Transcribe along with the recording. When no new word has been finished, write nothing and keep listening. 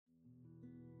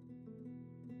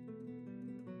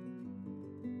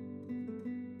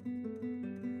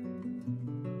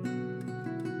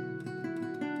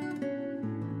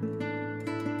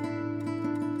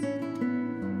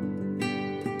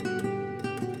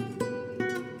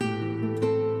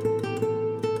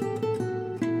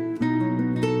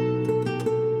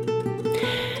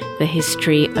The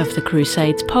History of the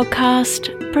Crusades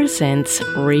podcast presents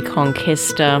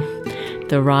Reconquista,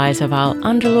 the rise of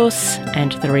Al-Andalus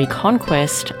and the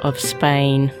reconquest of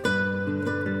Spain.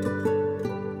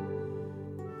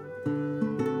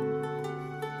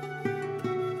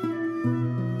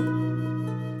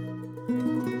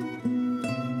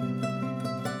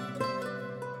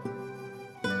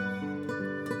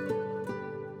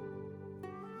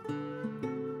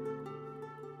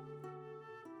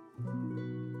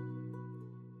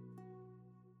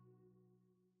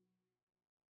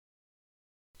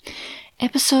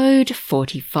 Episode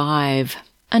 45,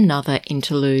 Another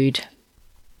Interlude.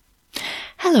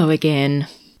 Hello again.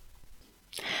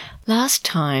 Last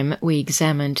time we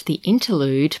examined the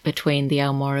interlude between the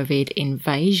Almoravid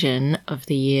invasion of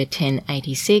the year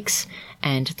 1086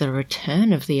 and the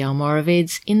return of the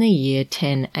Almoravids in the year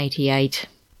 1088.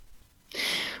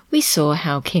 We saw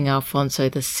how King Alfonso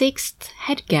VI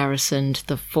had garrisoned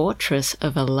the fortress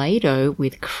of Aledo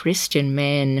with Christian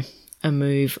men, a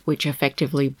move which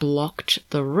effectively blocked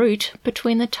the route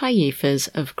between the Taifas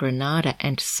of Granada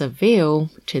and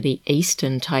Seville to the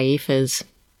eastern Taifas.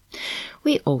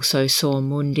 We also saw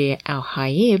Mundir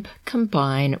al-Haib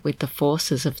combine with the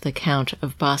forces of the Count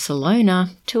of Barcelona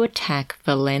to attack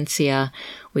Valencia,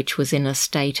 which was in a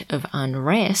state of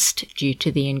unrest due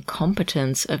to the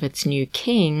incompetence of its new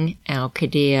king,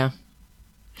 Al-Qadir.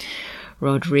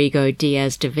 Rodrigo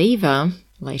Diaz de Viva,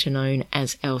 later known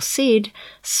as El Cid,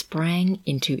 sprang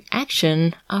into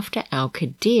action after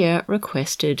Al-Qadir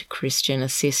requested Christian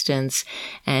assistance,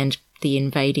 and the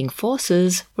invading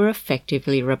forces were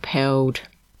effectively repelled.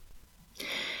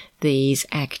 These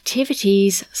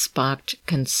activities sparked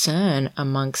concern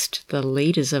amongst the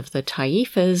leaders of the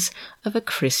Taifas of a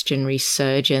Christian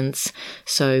resurgence,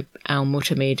 so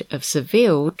Al-Mu'tamid of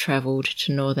Seville travelled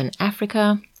to northern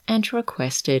Africa and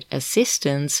requested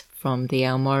assistance from the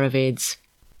Almoravids.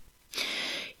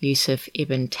 Yusuf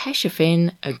ibn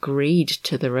Tashfin agreed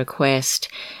to the request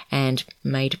and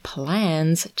made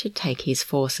plans to take his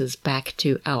forces back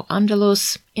to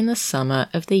Al-Andalus in the summer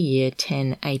of the year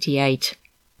 1088.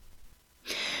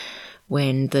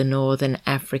 When the northern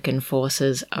African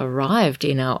forces arrived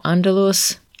in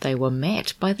Al-Andalus, they were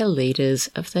met by the leaders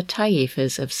of the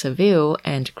Taifas of Seville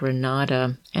and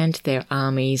Granada and their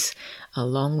armies,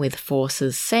 along with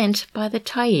forces sent by the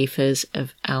Taifas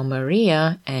of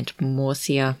Almeria and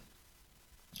Murcia.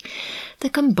 The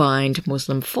combined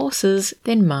Muslim forces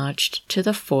then marched to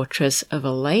the fortress of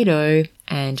Aledo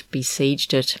and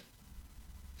besieged it.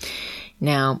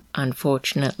 Now,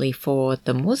 unfortunately for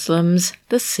the Muslims,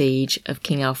 the siege of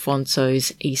King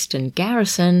Alfonso's eastern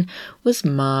garrison was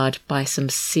marred by some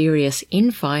serious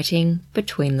infighting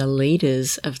between the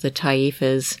leaders of the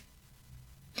Taifas.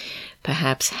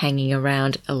 Perhaps hanging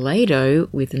around Aledo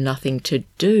with nothing to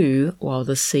do while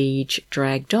the siege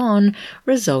dragged on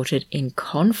resulted in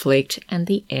conflict and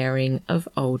the airing of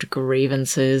old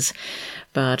grievances.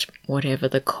 But whatever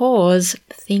the cause,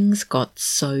 things got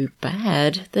so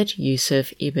bad that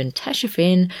Yusuf ibn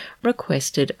Tashfin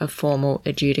requested a formal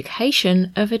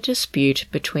adjudication of a dispute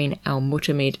between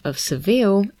Al-Mu'tamid of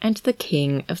Seville and the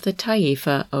king of the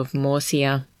Taifa of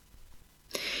Murcia.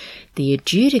 The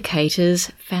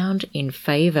adjudicators found in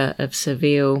favour of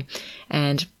Seville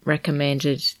and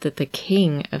recommended that the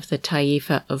king of the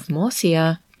Taifa of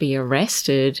Murcia be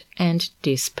arrested and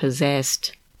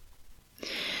dispossessed.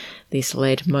 This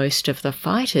led most of the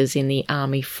fighters in the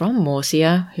army from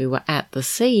Murcia who were at the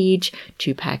siege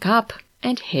to pack up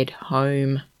and head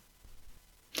home.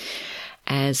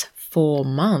 As 4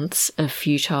 months of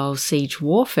futile siege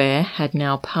warfare had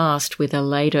now passed, with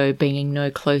Aledo being no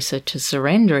closer to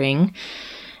surrendering,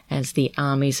 as the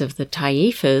armies of the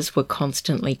Taifas were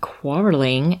constantly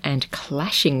quarrelling and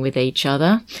clashing with each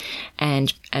other,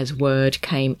 and as word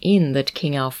came in that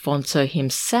King Alfonso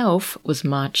himself was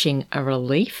marching a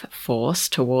relief force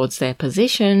towards their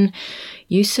position,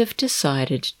 Yusuf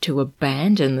decided to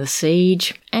abandon the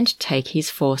siege and take his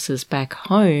forces back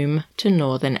home to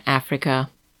northern Africa.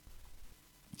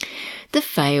 The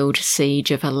failed siege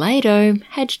of Aledo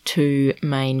had 2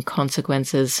 main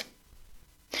consequences.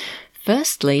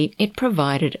 Firstly, it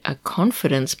provided a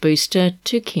confidence booster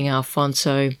to King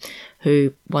Alfonso,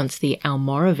 who, once the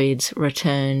Almoravids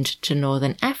returned to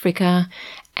northern Africa,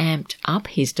 amped up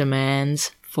his demands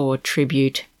for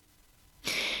tribute.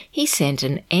 He sent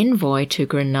an envoy to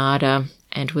Granada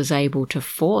and was able to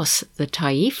force the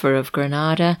Taifa of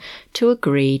Granada to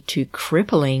agree to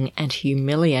crippling and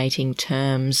humiliating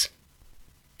terms.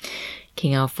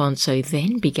 King Alfonso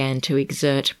then began to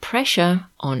exert pressure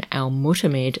on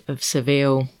Al-Mu'tamid of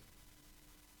Seville.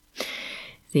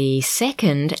 The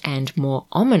second and more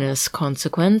ominous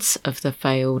consequence of the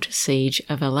failed siege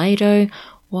of Aledo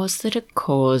was that it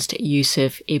caused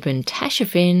Yusuf ibn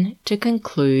Tashfin to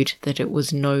conclude that it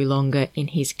was no longer in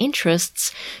his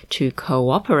interests to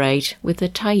cooperate with the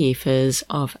Taifas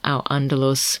of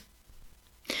Al-Andalus.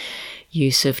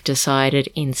 Yusuf decided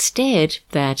instead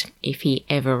that if he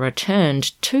ever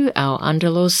returned to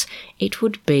Al-Andalus, it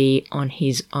would be on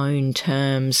his own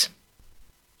terms.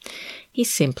 He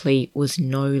simply was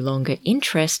no longer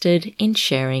interested in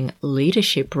sharing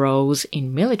leadership roles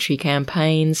in military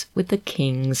campaigns with the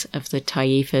kings of the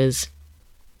Taifas.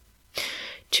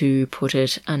 To put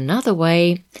it another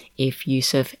way, if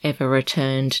Yusuf ever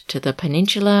returned to the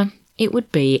peninsula, it would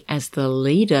be as the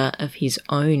leader of his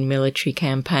own military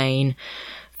campaign,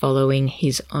 following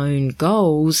his own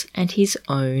goals and his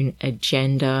own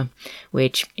agenda,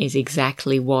 which is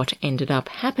exactly what ended up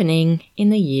happening in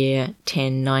the year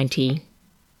 1090.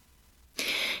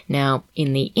 Now,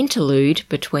 in the interlude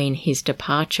between his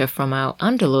departure from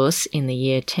Al-Andalus in the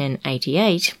year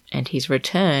 1088 and his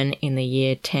return in the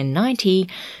year 1090,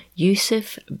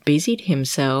 Yusuf busied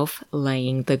himself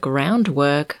laying the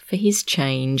groundwork for his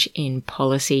change in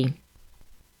policy.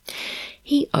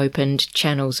 He opened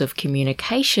channels of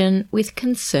communication with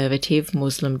conservative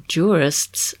Muslim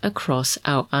jurists across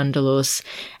Al-Andalus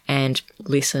and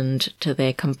listened to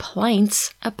their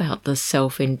complaints about the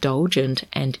self-indulgent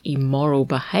and immoral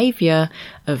behaviour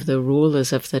of the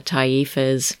rulers of the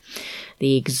Taifas,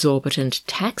 the exorbitant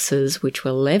taxes which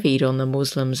were levied on the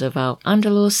Muslims of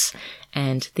Al-Andalus,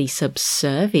 and the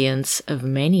subservience of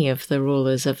many of the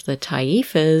rulers of the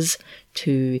Taifas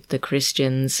to the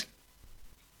Christians.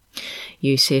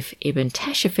 Yusuf ibn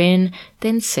Tashfin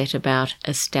then set about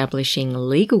establishing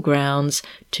legal grounds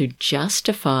to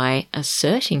justify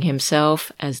asserting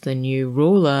himself as the new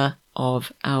ruler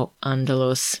of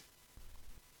Al-Andalus.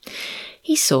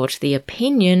 He sought the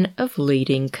opinion of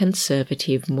leading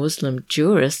conservative Muslim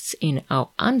jurists in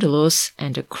Al-Andalus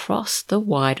and across the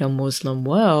wider Muslim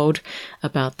world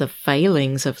about the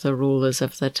failings of the rulers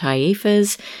of the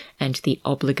Taifas and the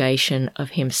obligation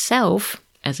of himself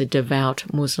as a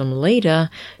devout Muslim leader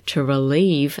to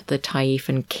relieve the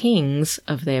Taifan kings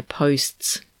of their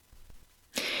posts.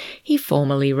 He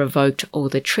formally revoked all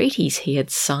the treaties he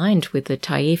had signed with the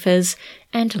Taifas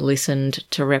and listened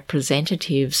to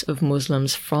representatives of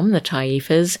Muslims from the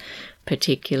Taifas,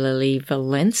 particularly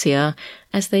Valencia,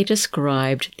 as they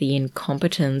described the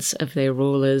incompetence of their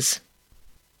rulers.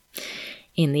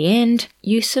 In the end,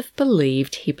 Yusuf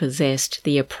believed he possessed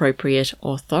the appropriate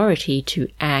authority to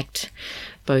act,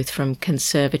 both from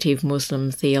conservative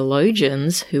Muslim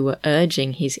theologians who were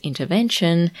urging his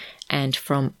intervention and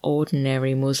from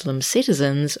ordinary Muslim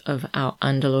citizens of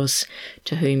Al-Andalus,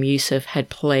 to whom Yusuf had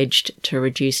pledged to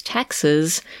reduce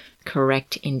taxes,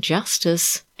 correct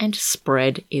injustice, and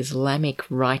spread Islamic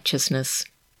righteousness.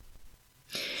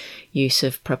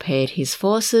 Yusuf prepared his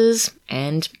forces,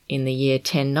 and in the year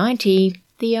 1090,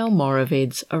 the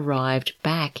Almoravids arrived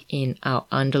back in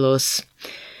Al-Andalus.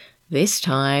 This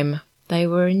time, they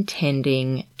were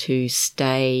intending to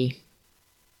stay.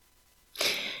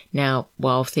 Now,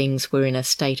 while things were in a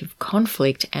state of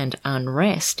conflict and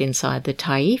unrest inside the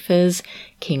Taifas,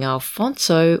 King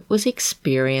Alfonso was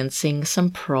experiencing some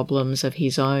problems of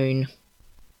his own.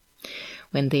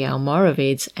 When the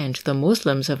Almoravids and the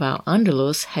Muslims of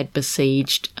Al-Andalus had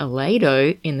besieged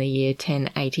Aledo in the year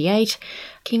 1088,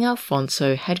 King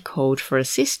Alfonso had called for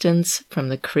assistance from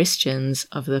the Christians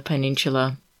of the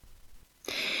peninsula.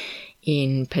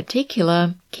 In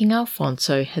particular, King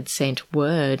Alfonso had sent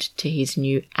word to his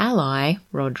new ally,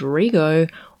 Rodrigo,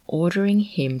 ordering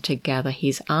him to gather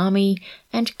his army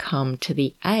and come to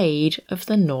the aid of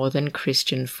the northern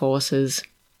Christian forces.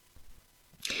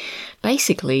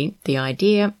 Basically, the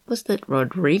idea was that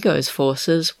Rodrigo's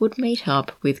forces would meet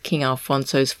up with King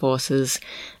Alfonso's forces,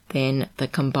 then the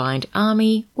combined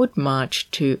army would march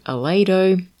to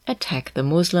Aledo, attack the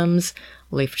Muslims,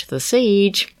 lift the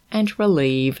siege, and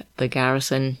relieve the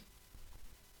garrison.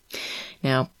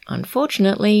 Now,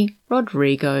 unfortunately,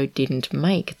 Rodrigo didn't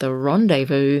make the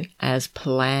rendezvous as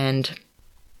planned.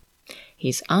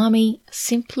 His army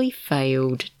simply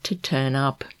failed to turn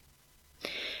up.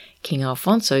 King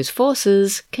Alfonso's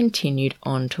forces continued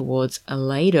on towards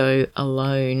Aledo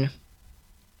alone.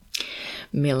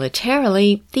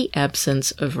 Militarily, the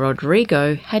absence of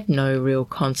Rodrigo had no real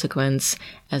consequence,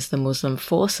 as the Muslim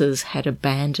forces had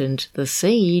abandoned the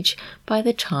siege by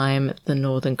the time the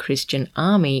Northern Christian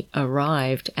army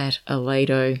arrived at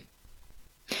Aledo.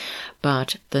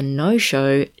 But the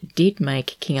no-show did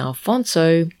make King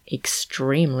Alfonso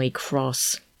extremely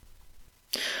cross.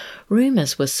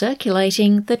 Rumours were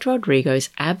circulating that Rodrigo's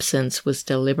absence was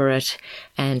deliberate,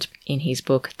 and in his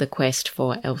book The Quest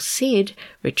for El Cid,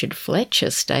 Richard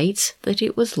Fletcher states that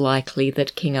it was likely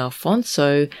that King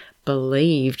Alfonso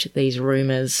believed these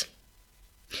rumours.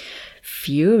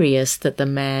 Furious that the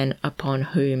man upon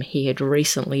whom he had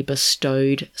recently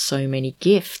bestowed so many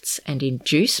gifts and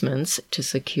inducements to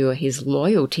secure his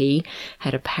loyalty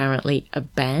had apparently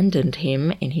abandoned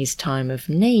him in his time of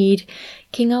need,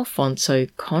 King Alfonso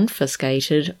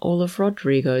confiscated all of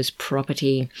Rodrigo's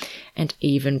property and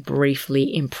even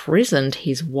briefly imprisoned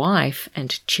his wife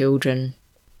and children.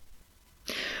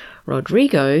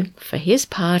 Rodrigo, for his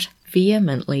part,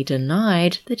 vehemently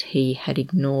denied that he had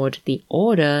ignored the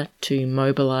order to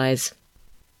mobilize.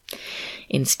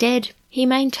 Instead, he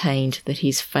maintained that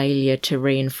his failure to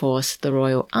reinforce the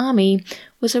royal army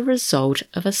was a result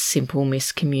of a simple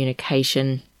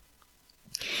miscommunication.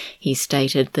 He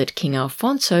stated that King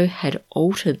Alfonso had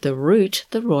altered the route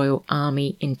the royal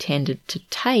army intended to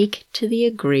take to the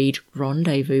agreed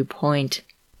rendezvous point.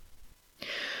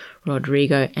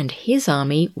 Rodrigo and his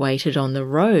army waited on the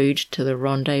road to the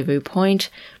rendezvous point,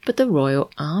 but the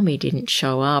royal army didn't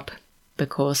show up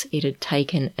because it had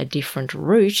taken a different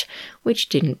route which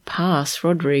didn't pass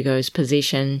Rodrigo's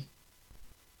position.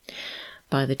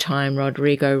 By the time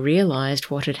Rodrigo realised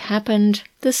what had happened,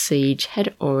 the siege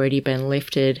had already been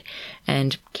lifted,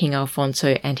 and King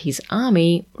Alfonso and his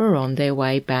army were on their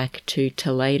way back to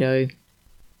Toledo.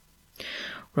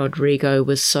 Rodrigo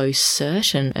was so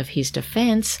certain of his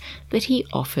defence that he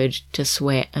offered to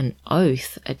swear an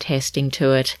oath attesting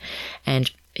to it,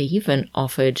 and even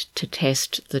offered to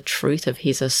test the truth of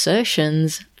his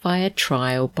assertions via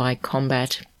trial by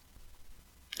combat.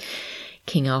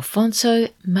 King Alfonso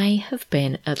may have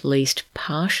been at least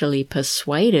partially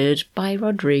persuaded by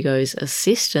Rodrigo's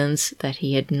assistance that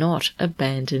he had not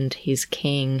abandoned his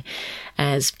king,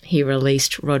 as he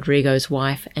released Rodrigo's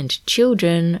wife and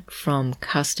children from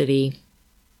custody.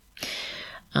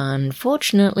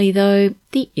 Unfortunately, though,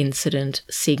 the incident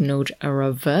signalled a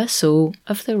reversal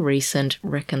of the recent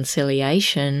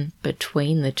reconciliation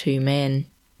between the two men.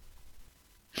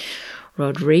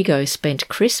 Rodrigo spent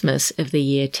Christmas of the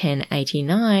year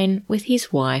 1089 with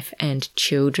his wife and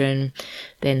children,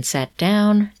 then sat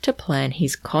down to plan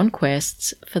his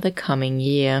conquests for the coming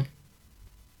year.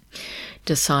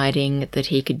 Deciding that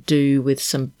he could do with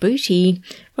some booty,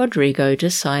 Rodrigo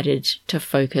decided to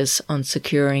focus on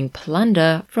securing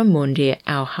plunder from Mundir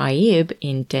al-Haib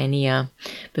in Denia,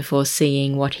 before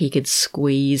seeing what he could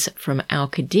squeeze from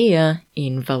Alcadir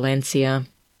in Valencia.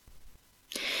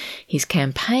 His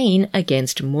campaign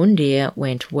against Mundir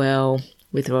went well,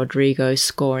 with Rodrigo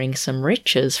scoring some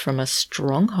riches from a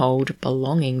stronghold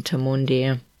belonging to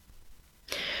Mundir.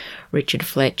 Richard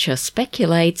Fletcher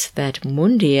speculates that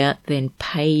Mundir then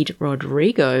paid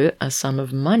Rodrigo a sum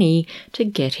of money to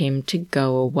get him to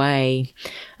go away,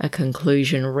 a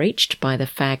conclusion reached by the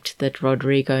fact that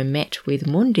Rodrigo met with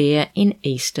Mundir in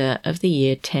Easter of the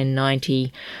year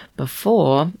 1090,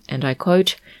 before, and I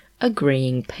quote,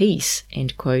 agreeing peace,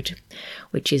 end quote,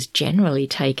 which is generally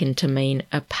taken to mean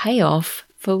a payoff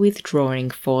for withdrawing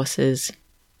forces.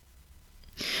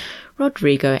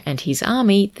 Rodrigo and his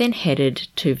army then headed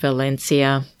to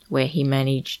Valencia, where he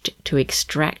managed to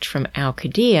extract from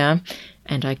Alcadir,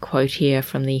 and I quote here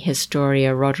from the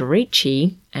Historia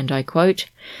Roderici, and I quote,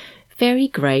 very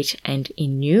great and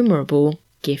innumerable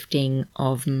gifting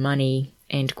of money,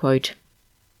 end quote.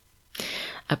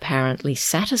 Apparently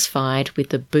satisfied with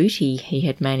the booty he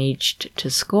had managed to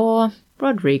score,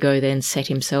 Rodrigo then set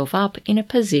himself up in a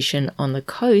position on the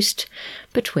coast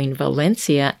between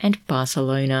Valencia and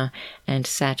Barcelona and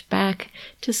sat back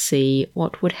to see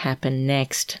what would happen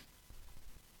next.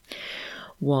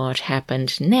 What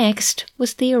happened next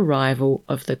was the arrival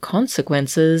of the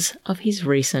consequences of his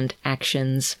recent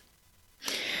actions.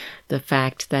 The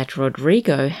fact that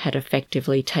Rodrigo had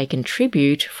effectively taken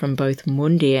tribute from both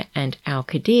Mundir and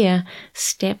Alcadir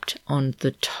stepped on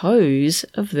the toes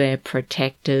of their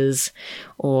protectors,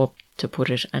 or, to put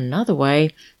it another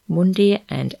way, Mundir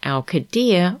and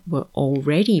Alcadir were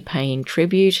already paying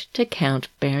tribute to Count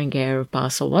Berenguer of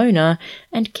Barcelona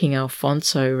and King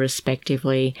Alfonso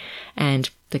respectively, and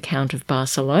the Count of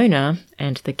Barcelona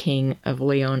and the King of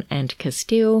Leon and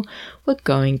Castile were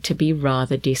going to be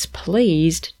rather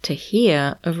displeased to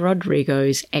hear of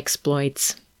Rodrigo's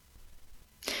exploits.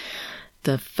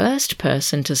 The first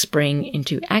person to spring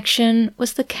into action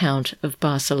was the Count of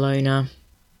Barcelona.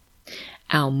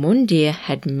 Al-Mundir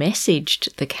had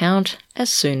messaged the Count as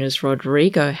soon as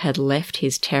Rodrigo had left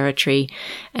his territory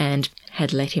and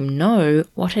had let him know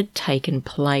what had taken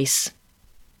place.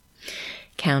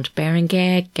 Count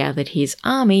Berenguer gathered his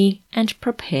army and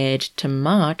prepared to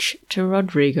march to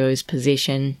Rodrigo's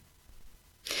position.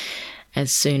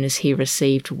 As soon as he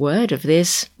received word of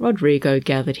this, Rodrigo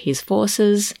gathered his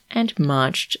forces and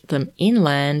marched them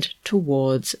inland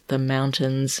towards the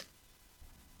mountains.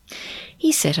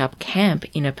 He set up camp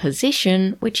in a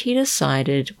position which he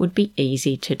decided would be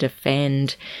easy to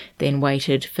defend, then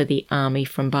waited for the army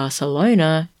from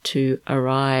Barcelona to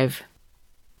arrive.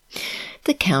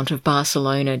 The Count of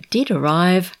Barcelona did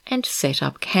arrive and set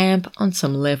up camp on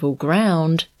some level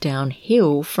ground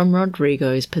downhill from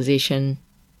Rodrigo's position.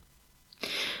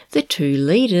 The two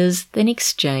leaders then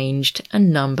exchanged a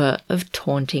number of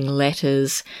taunting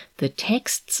letters, the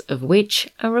texts of which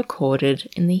are recorded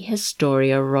in the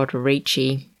Historia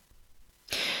Roderici.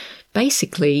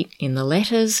 Basically, in the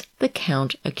letters, the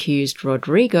Count accused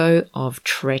Rodrigo of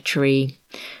treachery,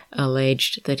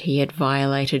 alleged that he had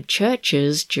violated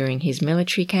churches during his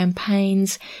military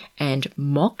campaigns, and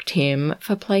mocked him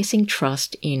for placing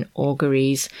trust in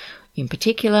auguries, in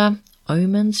particular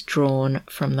omens drawn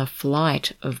from the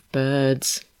flight of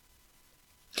birds.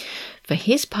 For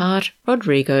his part,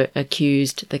 Rodrigo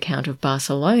accused the Count of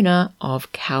Barcelona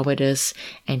of cowardice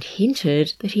and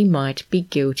hinted that he might be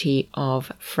guilty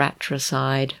of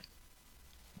fratricide.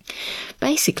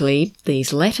 Basically,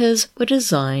 these letters were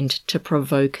designed to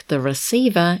provoke the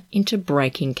receiver into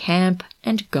breaking camp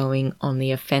and going on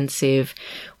the offensive,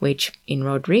 which in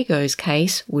Rodrigo's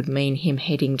case would mean him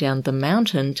heading down the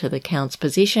mountain to the Count's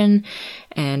position,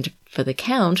 and for the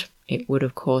Count it would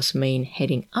of course mean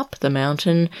heading up the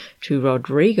mountain to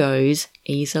Rodrigo's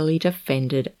easily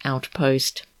defended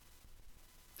outpost.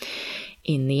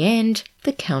 In the end,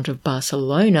 the Count of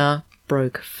Barcelona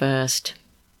broke first.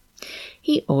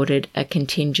 He ordered a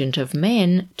contingent of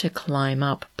men to climb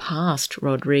up past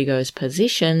Rodrigo's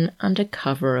position under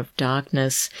cover of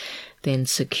darkness, then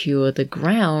secure the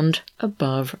ground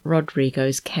above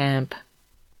Rodrigo's camp.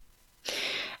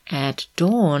 At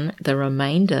dawn, the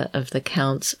remainder of the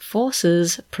Count's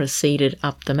forces proceeded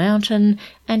up the mountain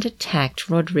and attacked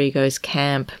Rodrigo's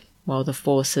camp, while the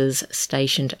forces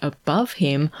stationed above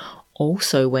him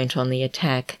also went on the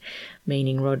attack,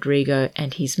 meaning Rodrigo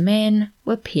and his men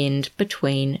were pinned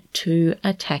between two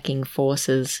attacking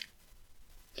forces.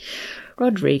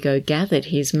 Rodrigo gathered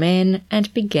his men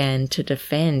and began to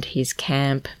defend his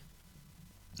camp.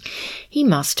 He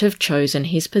must have chosen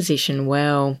his position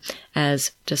well,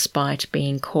 as despite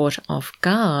being caught off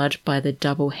guard by the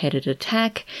double-headed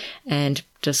attack, and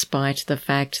despite the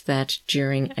fact that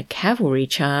during a cavalry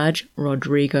charge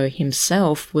Rodrigo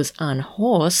himself was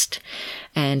unhorsed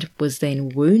and was then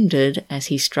wounded as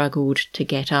he struggled to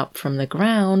get up from the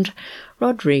ground,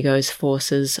 Rodrigo's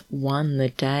forces won the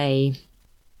day.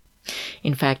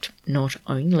 In fact, not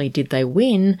only did they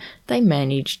win, they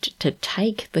managed to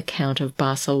take the Count of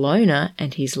Barcelona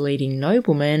and his leading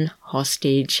noblemen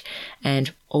hostage,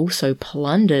 and also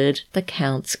plundered the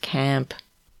Count's camp.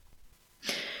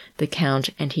 The Count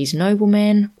and his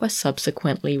noblemen were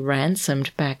subsequently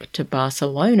ransomed back to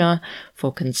Barcelona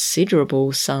for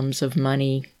considerable sums of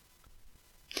money.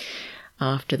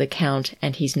 After the Count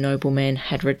and his noblemen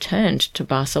had returned to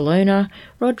Barcelona,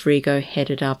 Rodrigo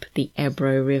headed up the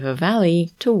Ebro River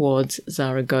Valley towards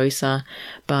Zaragoza,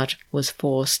 but was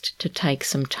forced to take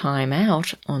some time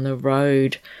out on the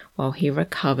road while he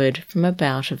recovered from a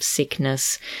bout of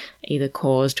sickness, either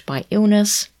caused by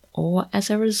illness or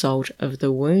as a result of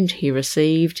the wound he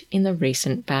received in the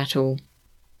recent battle.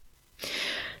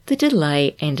 The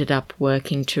delay ended up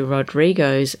working to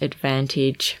Rodrigo's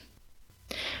advantage.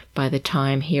 By the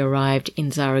time he arrived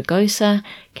in Zaragoza,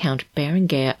 Count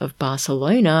Berenguer of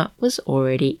Barcelona was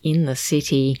already in the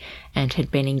city and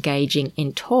had been engaging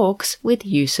in talks with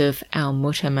Yusuf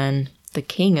al-Mu'taman, the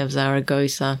king of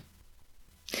Zaragoza.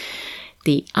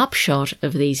 The upshot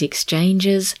of these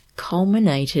exchanges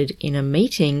culminated in a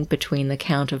meeting between the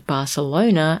Count of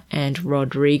Barcelona and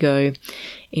Rodrigo,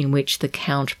 in which the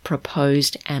Count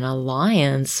proposed an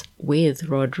alliance with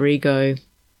Rodrigo.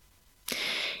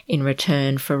 In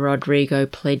return for Rodrigo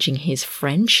pledging his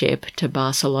friendship to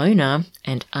Barcelona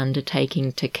and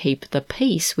undertaking to keep the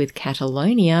peace with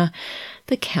Catalonia,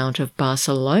 the Count of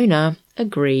Barcelona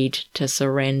agreed to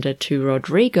surrender to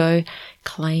Rodrigo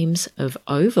claims of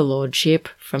overlordship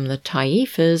from the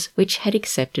Taifas, which had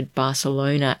accepted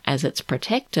Barcelona as its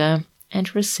protector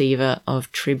and receiver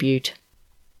of tribute.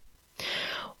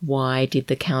 Why did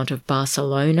the Count of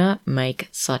Barcelona make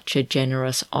such a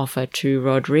generous offer to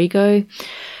Rodrigo?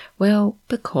 Well,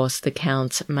 because the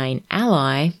Count's main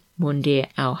ally, Mundir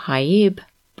al-Haib,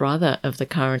 brother of the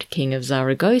current king of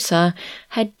Zaragoza,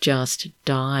 had just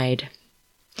died.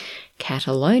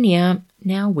 Catalonia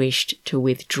now wished to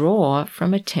withdraw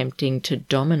from attempting to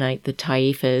dominate the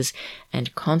Taifas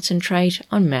and concentrate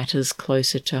on matters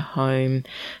closer to home,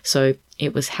 so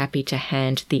it was happy to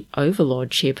hand the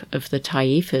overlordship of the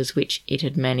Taifas, which it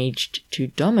had managed to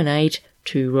dominate,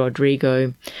 to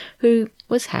Rodrigo, who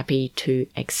was happy to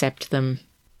accept them.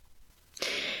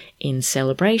 In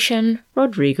celebration,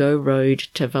 Rodrigo rode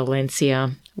to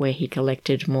Valencia, where he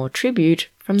collected more tribute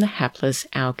from the hapless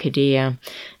Alcadir,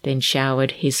 then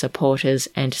showered his supporters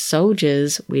and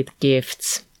soldiers with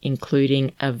gifts,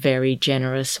 including a very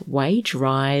generous wage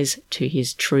rise to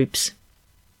his troops.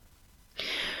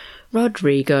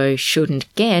 Rodrigo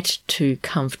shouldn't get too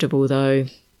comfortable, though.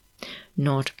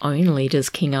 Not only does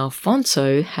King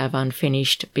Alfonso have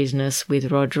unfinished business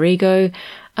with Rodrigo,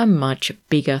 a much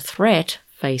bigger threat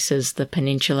faces the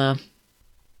peninsula.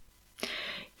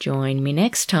 Join me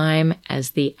next time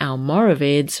as the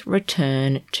Almoravids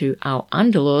return to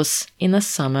Al-Andalus in the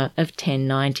summer of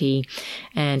 1090,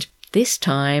 and this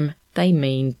time they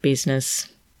mean business.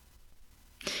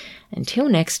 Until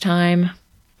next time,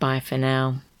 bye for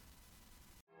now.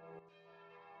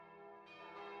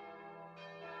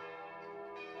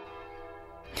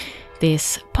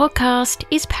 This podcast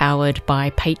is powered by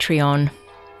Patreon.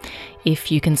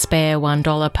 If you can spare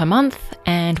 $1 per month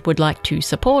and would like to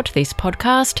support this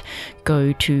podcast,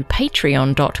 go to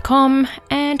patreon.com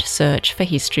and search for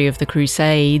History of the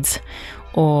Crusades,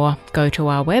 or go to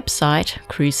our website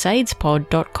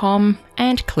crusadespod.com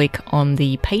and click on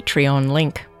the Patreon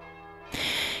link.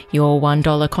 Your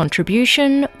 $1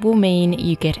 contribution will mean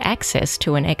you get access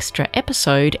to an extra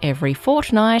episode every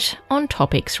fortnight on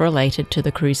topics related to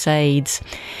the Crusades.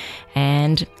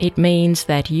 And it means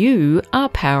that you are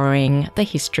powering the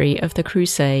History of the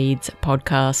Crusades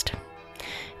podcast.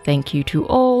 Thank you to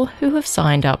all who have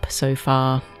signed up so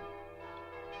far.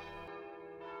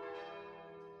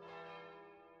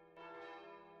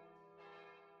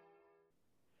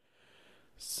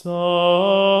 Sanctus,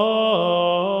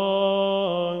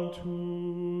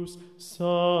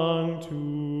 Sanctus,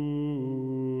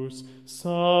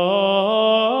 Sanctus.